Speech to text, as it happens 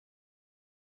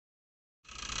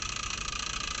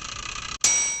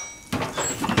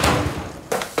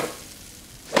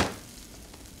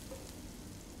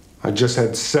I just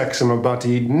had sex. I'm about to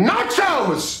eat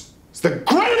nachos! It's the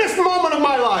greatest moment of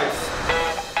my life!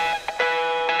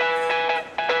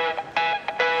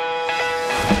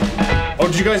 Oh,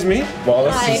 did you guys meet?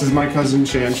 Wallace, Hi. This is my cousin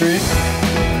Chantry.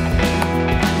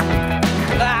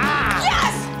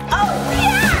 Yes! Oh,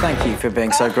 yeah! Thank you for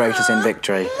being so gracious in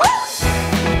victory.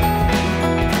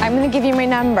 I'm gonna give you my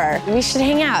number. We should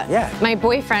hang out. Yeah. My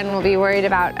boyfriend will be worried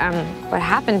about what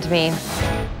happened to me.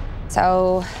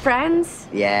 So, friends?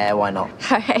 Yeah, why not?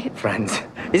 All right. Friends.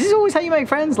 Is this always how you make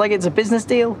friends? Like it's a business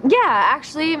deal? Yeah,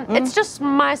 actually, it's just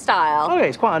my style. Okay,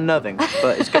 it's quite unnerving,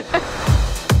 but it's good.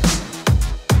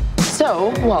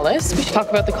 So, Wallace, we should talk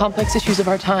about the complex issues of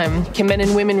our time. Can men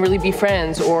and women really be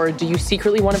friends, or do you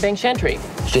secretly want to bang Chantry?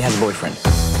 She has a boyfriend.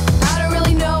 I don't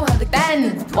really know how the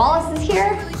Ben, Wallace is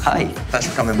here? Hi, thanks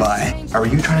for coming by. Are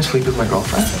you trying to sleep with my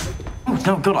girlfriend? Oh,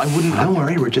 no, God, I wouldn't. Don't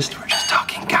worry, we're just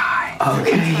talking guy.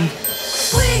 Okay.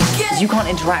 You can't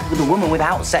interact with a woman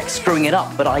without sex screwing it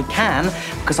up, but I can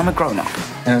because I'm a grown-up.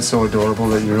 And it's so adorable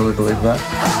that you really believe that.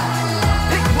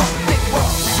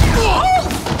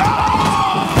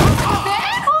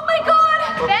 Oh my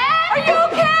God! Ben, are you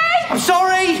okay? I'm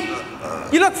sorry!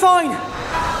 You look fine.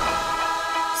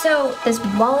 So, this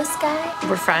Wallace guy,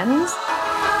 We're friends?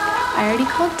 I already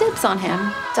called dibs on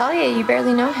him. Dahlia, you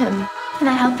barely know him. Can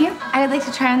I help you? I would like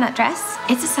to try on that dress.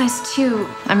 It's a size 2.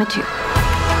 I'm a 2.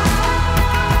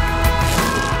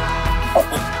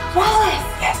 Wallace!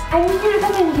 Yes. I need you to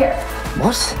come in here.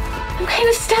 What? I'm kind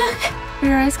of stuck. Are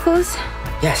your eyes closed?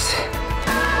 Yes.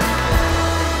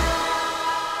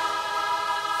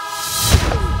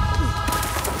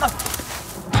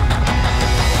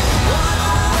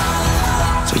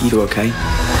 So you okay?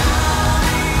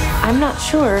 I'm not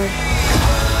sure.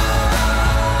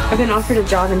 I've been offered a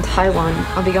job in Taiwan.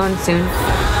 I'll be going soon.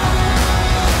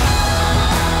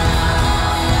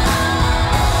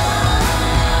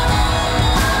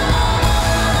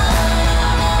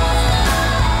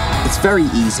 It's very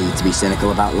easy to be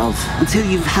cynical about love until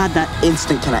you've had that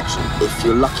instant connection. If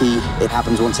you're lucky, it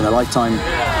happens once in a lifetime.